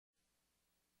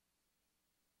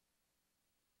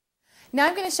Now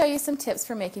I'm going to show you some tips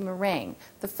for making meringue.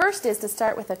 The first is to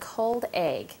start with a cold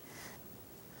egg.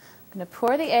 I'm going to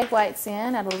pour the egg whites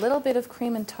in, add a little bit of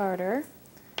cream and tartar.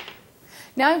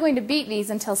 Now I'm going to beat these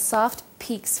until soft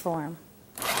peaks form.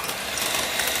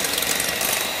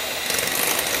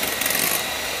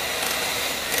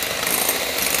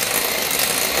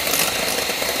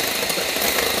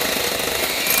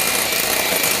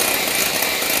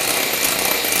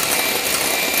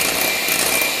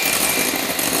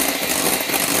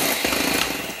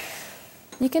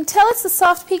 You can tell it's the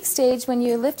soft peak stage when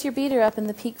you lift your beater up and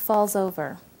the peak falls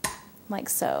over, like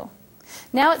so.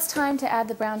 Now it's time to add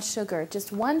the brown sugar,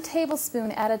 just 1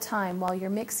 tablespoon at a time while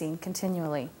you're mixing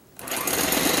continually.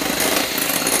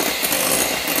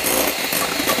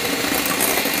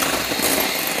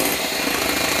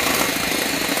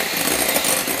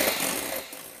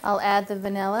 I'll add the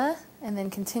vanilla and then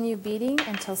continue beating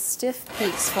until stiff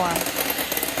peaks form.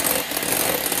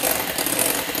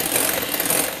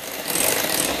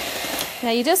 Now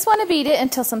you just want to beat it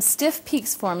until some stiff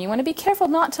peaks form. You want to be careful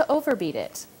not to overbeat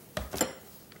it.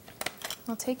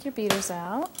 I'll take your beaters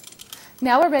out.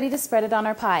 Now we're ready to spread it on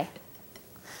our pie.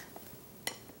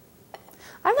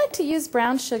 I like to use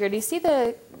brown sugar. Do you see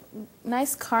the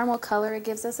nice caramel color it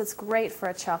gives us? It's great for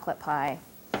a chocolate pie.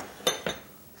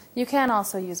 You can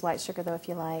also use white sugar though if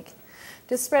you like.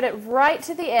 Just spread it right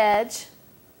to the edge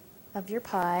of your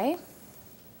pie.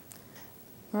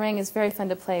 Meringue is very fun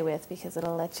to play with because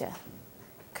it'll let you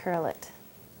curl it.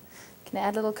 You can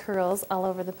add little curls all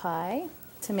over the pie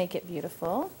to make it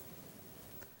beautiful.